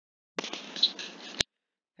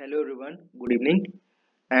Hello everyone, good evening.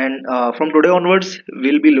 And from today onwards,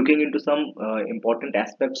 we'll be looking into some important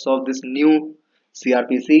aspects of this new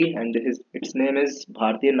CRPC and its name is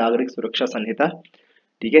भारतीय नागरिक सुरक्षा संहिता.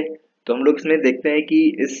 ठीक है, तो हम लोग इसमें देखते हैं कि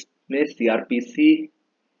इसमें CRPC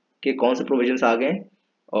के कौन से प्रोविजंस आ गए हैं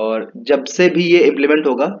और जब से भी ये इम्प्लीमेंट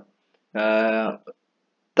होगा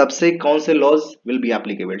तब से कौन से लॉज विल बी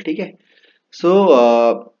एप्लीकेबल. ठीक है, सो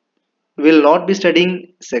will not be studying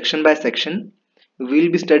section by section, we will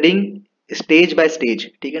be studying stage by stage.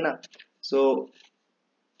 ठीक है ना. सो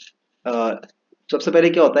सबसे पहले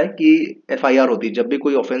क्या होता है कि FIR होती है. जब भी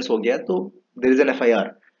कोई ऑफेंस हो गया तो देयर इज एन FIR.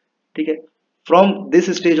 ठीक है, from this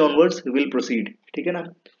stage onwards will proceed. ठीक है ना.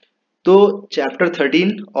 तो चैप्टर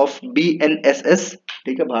 13 ऑफ BNSS,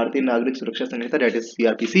 ठीक है, भारतीय नागरिक सुरक्षा संहिता, दैट इज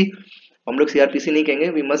CRPC. हम लोग CRPC नहीं कहेंगे,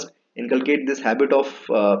 we must inculcate this habit of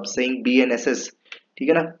saying BNSS. ठीक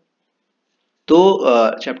है ना. तो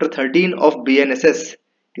चैप्टर 13 ऑफ BNSS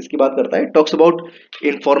किसकी बात करता है? Talks about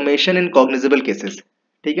information in cognizable cases.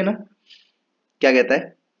 ठीक है ना. क्या कहता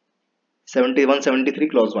है? 7173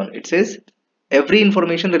 clause 1, it says every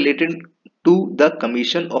information related to the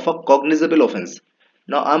commission of a cognizable offence.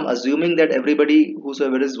 Now I'm assuming that everybody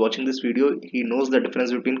whosoever is watching this video, he knows the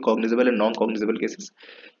difference between cognizable and non-cognizable cases.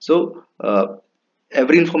 So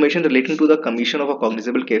every information relating to the commission of a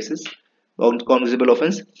cognizable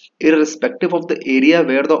offense, irrespective of the area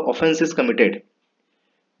where the offense is committed,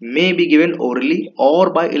 may be given orally or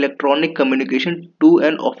by electronic communication to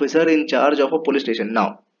an officer in charge of a police station. Now,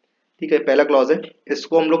 ठीक है, पहला clause है,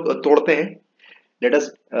 इसको हम लोग तोड़ते हैं. Let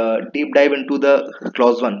us deep dive into the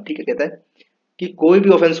clause 1. ठीक है, कहता है कि कोई भी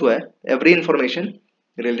ऑफेंस हुआ है, every information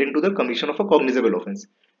relating to the commission of a cognizable offence.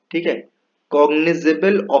 ठीक है,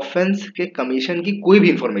 कॉग्निजेबल ऑफेंस के कमीशन की कोई भी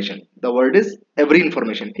information, the word is every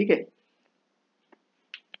information. ठीक है,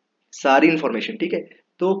 सारी इंफॉर्मेशन. ठीक है,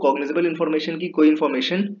 तो कॉग्निजेबल इंफॉर्मेशन की कोई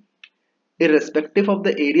information irrespective of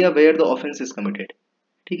the area where the offense is committed.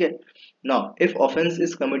 ठीक है. Now if offense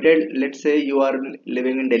is committed, let's say you are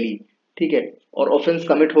living in Delhi. ठीक है, और ऑफेंस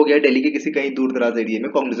कमिट हो गया दिल्ली के किसी कहीं दूर दराज एरिया में,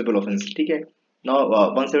 कॉग्निजेबल ऑफेंस. ठीक है. Now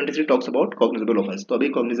 173 talks about cognizable offence. तो अभी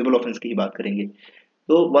कॉग्निजेबल ऑफेंस की ही बात करेंगे.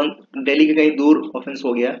 तो दिल्ली के कहीं दूर ऑफेंस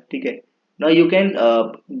हो गया. ठीक है, now you can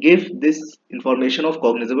give this information of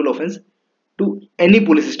cognizable offence to any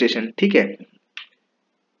police station. ठीक है,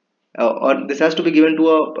 और this has to be given to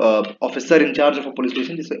a officer in charge of a police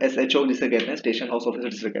station, जिसे SHO जिसे कहते हैं, स्टेशन हाउस ऑफिसर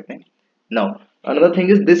जिसे कहते हैं. Now another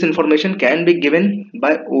thing is this information can be given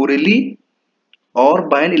by orally और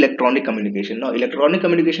bye an electronic communication. Now electronic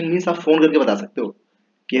communication means आप phone करके बता सकते हो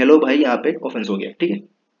कि हेलो भाई यहाँ पे ऑफेंस हो गया. ठीक है.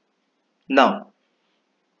 Now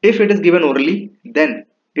if it is given orally then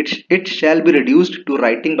it shall be reduced to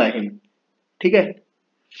writing by him. ठीक है,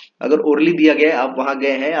 अगर ओरली दिया गया है, आप वहां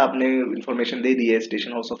गए हैं, आपने इंफॉर्मेशन दे दी है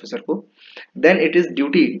स्टेशन हाउस ऑफिसर को, then it is the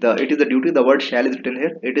duty, the word shell is written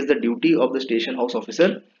here, it is the duty of the station house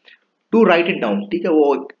officer to right it down. ठीक है,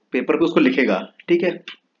 वो पेपर पे उसको लिखेगा. ठीक है,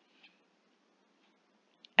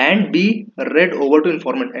 and B red over to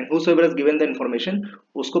informant, and whosoever has given the information,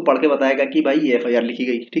 उसको पढ़ के बताएगा कि भाई ये FIR लिखी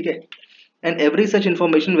गई. ठीक है, and every such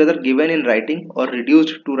information, whether given in writing or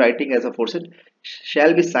reduced to writing as aforesaid,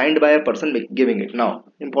 shall be signed by a person giving it. Now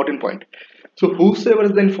important point, so whosoever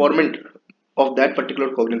is the informant of that particular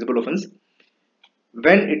cognizable offense,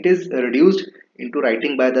 when it is reduced into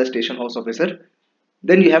writing by the station house officer,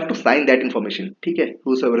 then you have to sign that information. ठीक है,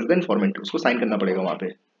 whosoever is the informant, उसको sign करना पड़ेगा वहां पे.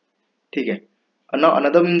 ठीक है. Now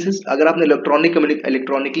another means is, अगर आपने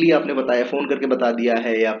इलेक्ट्रॉनिकली आपने बताया, फोन करके बता दिया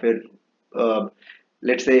है, या फिर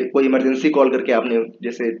लेट्स से कोई इमरजेंसी कॉल करके आपने,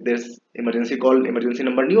 जैसे there emergency call, emergency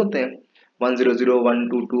number नहीं होते हैं 100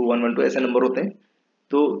 122 112 ऐसे नंबर होते हैं.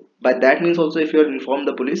 तो by that means also if you are inform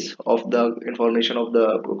the police of the information of the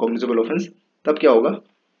cognizable offence, तब क्या होगा?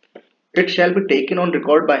 It shall be taken on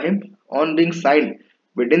record by him on being signed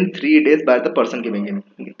within 3 days by the person giving him.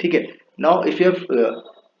 ठीक है. Now if you have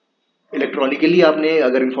electronically आपने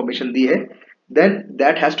अगर information दी है, then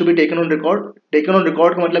that has to be taken on record. Taken on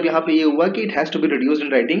record का मतलब यहाँ पे ये हुआ कि it has to be reduced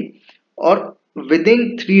in writing, और within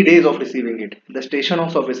 3 days of receiving it, the station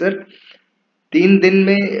house officer 3 दिन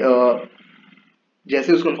में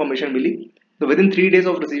जैसे उसको इंफॉर्मेशन मिली, तो within 3 days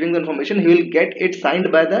of receiving the information, he will get it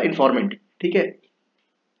signed by the informant. ठीक है.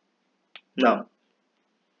 Now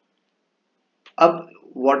अब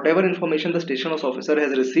whatever information the station house officer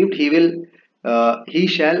has received, he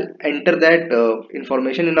shall enter that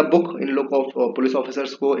information in a book. इन लोग को police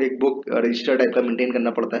officers को एक book register type का maintain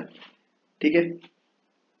करना पड़ता है. ठीक है.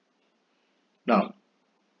 नाउ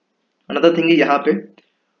अनदर थिंग यहाँ पे,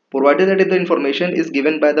 provided that the information is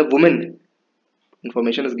given by the women,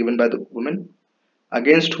 information is given by the women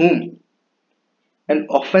against whom and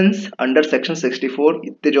offence under section 64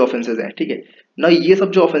 इतने जो ऑफेंसेज हैं, ठीक है ना, ये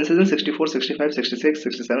सब जो ऑफेंसेज हैं 64, 65, 66,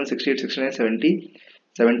 67, 68, 69, 70,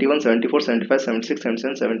 71, 74, 75, 76,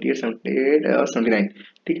 77, 78, 78 और 79,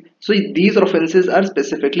 ठीक है। So these offences are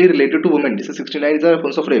specifically related to women, जैसे 69 इज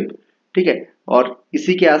ऑफेंस ऑफ रेप, ठीक है, और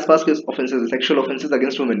इसी के आसपास के offences sexual offences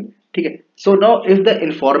against women, ठीक है। So now if the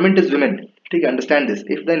informant is women, ठीक है, understand this,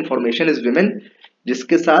 if the information is women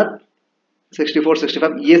जिसके साथ 64,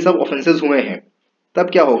 65 ये सब ऑफेंसेस हुए हैं, तब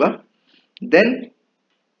क्या होगा, then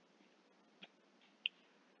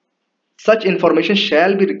such information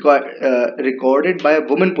shall be recorded by a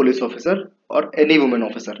woman police officer or any woman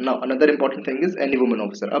officer. Now another important thing is any woman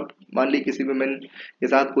officer. अब मान ली किसी women के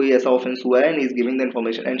साथ कोई ऐसा offense हुआ है and he is giving the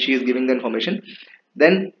information and she is giving the information,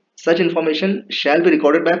 then such information shall be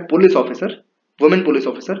recorded by a police officer, woman police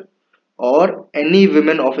officer or any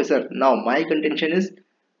women officer. Now my contention is,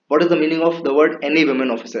 what is the meaning of the word any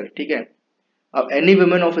women officer, ठीक है। अब any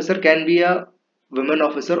women officer can be a women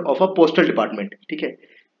officer of a postal department, ठीक है,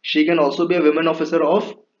 she can also be a women officer of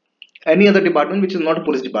any other department which is not a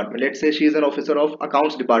police department. Let's say she is an officer of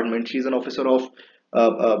accounts department, she is an officer of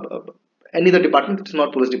any other department which is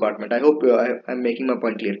not police department. I hope I'm making my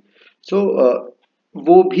point clear. So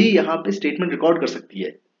वो भी यहाँ पे statement record कर सकती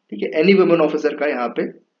है, ठीक है। Any women officer का यहाँ पे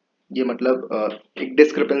ये मतलब एक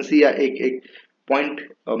डिस्क्रिपेंसी या एक पॉइंट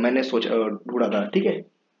मैंने सोचा ढूंढा था, ठीक है।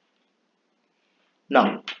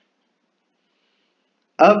 नाउ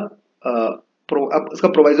अब इसका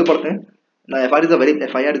प्रोवाइजो पढ़ते हैं ना। FIR is a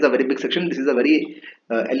very big section. This is a very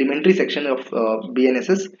elementary section of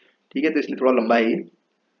BNSS, ठीक है, तो इसलिए थोड़ा लंबा है ये,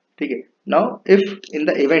 ठीक है। Now if in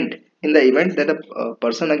the event that a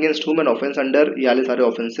person against whom an offense under ये वाले सारे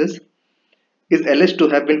offenses is alleged to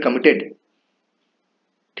have been committed,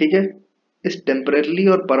 ठीक है, is temporarily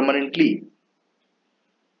or permanently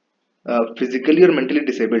physically or mentally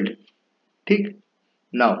disabled, ठीक।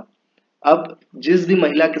 Now अब जिस भी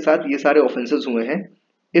महिला के साथ ये सारे ऑफेंसेस हुए हैं,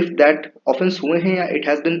 इफ दैट ऑफेंस हुए हैं या it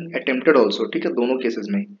has been attempted also, ठीक है, दोनों केसेस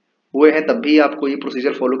में हुए हैं, तब भी आपको ये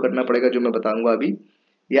प्रोसीजर फॉलो करना पड़ेगा जो मैं बताऊंगा अभी,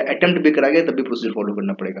 या अटेम्प्ट भी करा गया तब भी प्रोसीजर फॉलो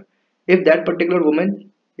करना पड़ेगा। If that particular women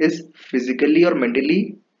is physically और मेंटली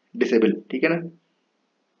डिसेबल, ठीक है ना,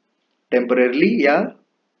 टेम्परेरली या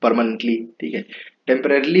परमानेंटली, ठीक है,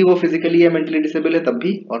 टेम्परेरली वो फिजिकली या मेंटली डिसेबल है तब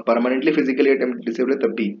भी, और परमानेंटली फिजिकली या डिसेबल है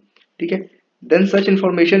तब भी, ठीक है। Then such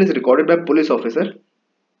information is recorded by police officer.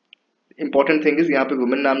 Important thing is यहाँ पे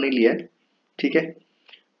women नाम नहीं लिया है, ठीक है।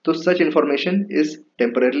 तो such information is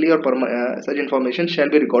temporarily or such information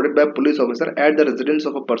shall be recorded by police officer at the residence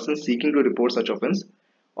of a person seeking to report such offence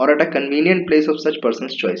or at a convenient place of such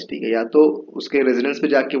person's choice, ठीक है। या तो उसके residence पे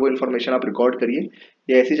जाके वो information आप record करिए,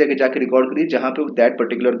 या ऐसी जगह जाके रिकॉर्ड करिए जहाँ पे that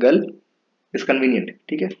particular girl is convenient,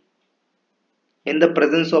 ठीक है, in the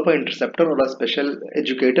presence of an interceptor or a special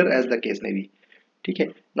educator as the case may be, ठीक है।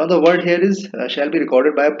 Now the word here is shall be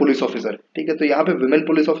recorded by police officer, ठीक है। तो यहाँ पे women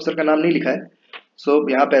police officer का नाम नहीं लिखा है, सो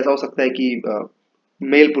यहाँ पे ऐसा हो सकता है कि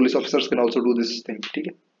mail police officers can also do this thing, ठीक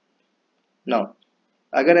है। नाउ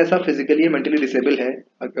अगर ऐसा फिजिकली मेंटली डिसेबल है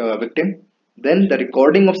victim, then the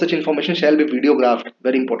recording of such information shall be वीडियोग्राफ्ड,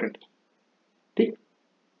 very important, ठीक।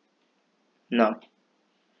 Now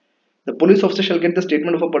the police officer shall get the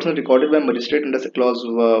statement of a person recorded by a magistrate under clause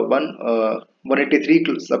 183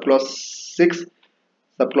 subclause 6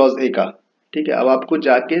 subclause A का, ठीक है। अब आपको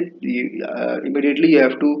जाके immediately you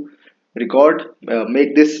have to record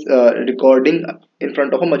make this recording in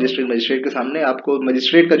front of a magistrate के सामने आपको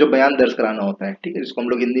magistrate का जो बयान दर्ज कराना होता है, ठीक है, जिसको हम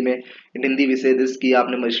लोग हिंदी में in Hindi we say this कि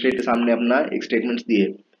आपने मजिस्ट्रेट के सामने अपना एक स्टेटमेंट्स दिए,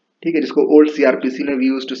 ठीक है, जिसको ओल्ड CRPC में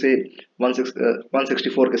we used to say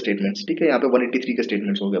 164 के स्टेटमेंट्स, ठीक है, यहाँ पे 183 के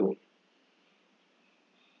स्टेटमेंट्स हो गया वो।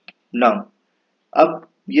 नाउ अब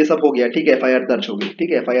ये सब हो गया, ठीक है, FIR दर्ज हो गई,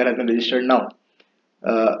 ठीक है, FIR has been registered. Now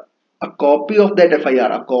a copy of that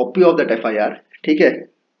FIR, ठीक है,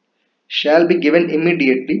 shall be given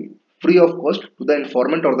immediately free of cost to the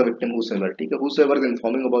informant or the victim whosoever, ठीक है, whosoever is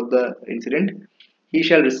informing about the incident, he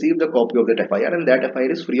shall receive the copy of that FIR and that FIR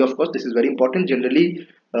is free of cost. This is very important. Generally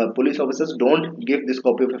police officers don't give this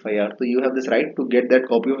copy of FIR, so you have this right to get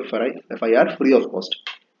that copy of FIR free of cost,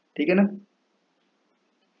 ठीक है ना।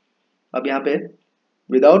 अब यहाँ पे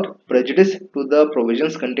without prejudice to the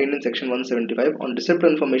provisions contained in section 175 on deceptive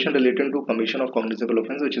information relating to commission of cognizable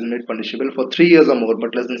offence which is made punishable for 3 years or more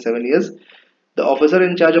but less than 7 years, the officer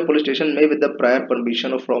in charge of police station may with the prior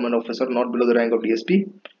permission of from an officer not below the rank of DSP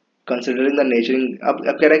considering the naturing, अब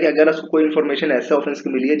कह रहा है कि अगर उसको कोई information ऐसे offence की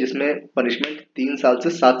मिली है जिसमें पनिशमेंट 3 साल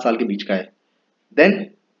से 7 साल के बीच का है, then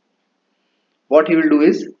what he will do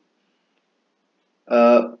is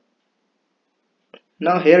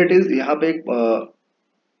now here it is, यहाँ पे एक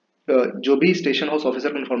जो भी स्टेशन हाउस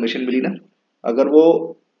ऑफिसर को इन्फॉर्मेशन मिली ना, अगर वो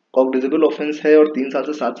कॉग्निजेबल ऑफेंस है और 3 साल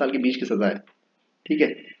से 7 साल के बीच की सजा है, ठीक है,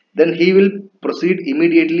 then he will proceed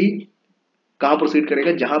immediately. कहाँ प्रोसीड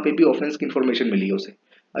करेगा? जहां पे भी ऑफेंस की इन्फॉर्मेशन मिली है उसे।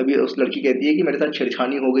 अभी उस लड़की कहती है कि मेरे साथ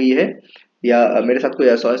छेड़छानी हो गई है, या मेरे साथ कोई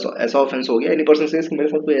ऐसा ऐसा ऑफेंस हो गया, एनी पर्सन सेज कि मेरे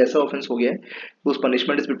साथ कोई ऐसा ऑफेंस हो गया है, उस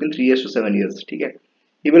punishment is between 3 years to 7 years, ठीक है।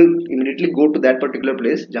 He will immediately go to that particular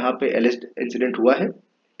place जहाँ पे एलिस्ट इंसिडेंट हुआ है,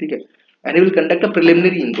 ठीक है, and he will conduct a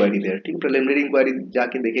preliminary inquiry there, ठीक है। प्रिलिमिनरी इंक्वायरी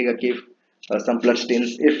जाके देखेगा कि सम blood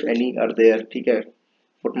stains if any are there, ठीक है,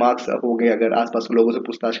 फुटमार्क्स हो गए अगर, आसपास के लोगों से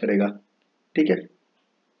पूछताछ करेगा, ठीक है।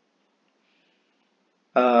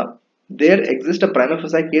 There exist a prima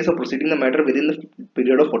facie case of proceeding the matter with in the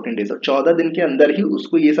period of 14 days, और 14 दिन के अंदर ही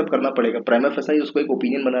उसको ये सब करना पड़ेगा। प्राइमा फेसाई उसको एक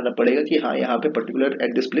ओपिनियन बनाना पड़ेगा कि हाँ यहाँ पे particular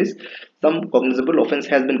at this place some cognizable offence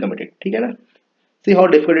has been committed, ठीक है ना। See how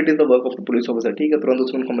difficult it is the work of the police officer, ठीक है। तुरंत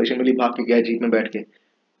उसको इन्फॉर्मेशन मिली, भाग के गया जीप में बैठ के,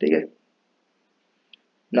 ठीक है।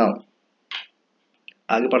 नाउ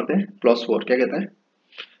आगे पढ़ते हैं। क्लॉज 4 क्या कहता है?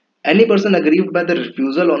 Any person aggrieved by the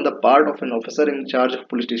refusal on the part of an officer in charge of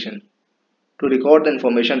police station to record the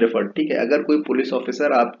information referred, ठीक है। अगर कोई पुलिस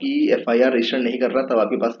ऑफिसर आपकी FIR रजिस्टर नहीं कर रहा, तब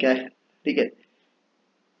आपके पास क्या है, ठीक है,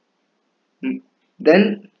 देन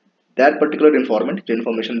दैट पर्टिकुलर इन्फॉर्मेंट, जो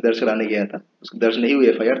इन्फॉर्मेशन दर्ज कराने गया था उसकी दर्ज नहीं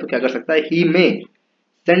हुई FIR, तो क्या कर सकता है? ही मे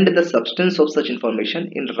send the substance of such information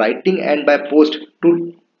in writing and by post to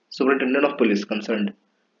superintendent of police concerned,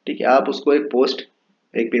 ठीक है। आप उसको एक पोस्ट,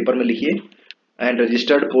 एक पेपर में लिखिए एंड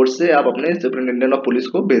रजिस्टर्ड पोस्ट से आप अपने सुपरिटेंडेंट ऑफ पुलिस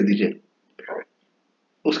को भेज दीजिए।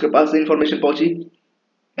 उसके पास इंफॉर्मेशन पहुंची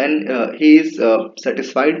and he is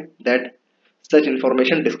satisfied that such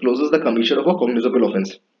information discloses the commission of a cognizable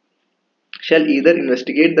offense, shall either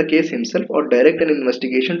investigate the case himself or direct an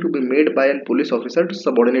investigation to be made by a police officer to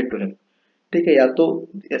subordinate to him, ठीक है। या तो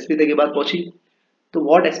SP तक ये बात पहुंची, तो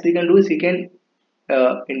what SP can do is he can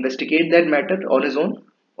investigate that matter on his own,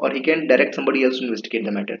 or he can direct somebody else to investigate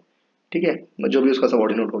the matter, ठीक है, जो भी उसका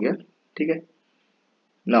सबऑर्डिनेट हो गया, ठीक है।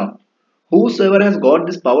 now whosoever has got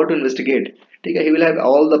this power to investigate, ठीक है, he will have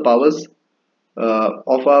all the powers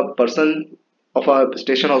of a person, of a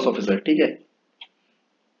station house officer, ठीक है।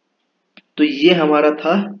 तो ये हमारा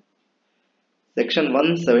था सेक्शन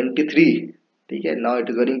 173, ठीक है। Now it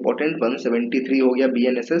is very important, 173 हो गया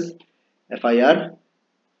BNSS FIR,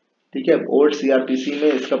 ठीक है। ओल्ड CRPC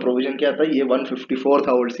में इसका प्रोविजन क्या था? ये 154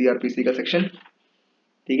 था ओल्ड CRPC का सेक्शन,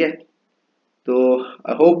 ठीक है। तो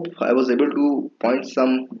I hope I was able two point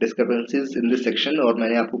some discrepancies in this section, और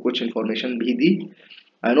मैंने आपको कुछ इन्फॉर्मेशन भी दी।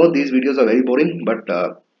 I know these videos are very boring, but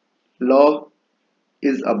law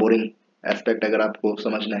is a boring aspect अगर आपको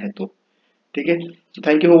समझना है तो, ठीक है। So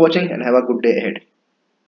thank you for watching and have a good day ahead.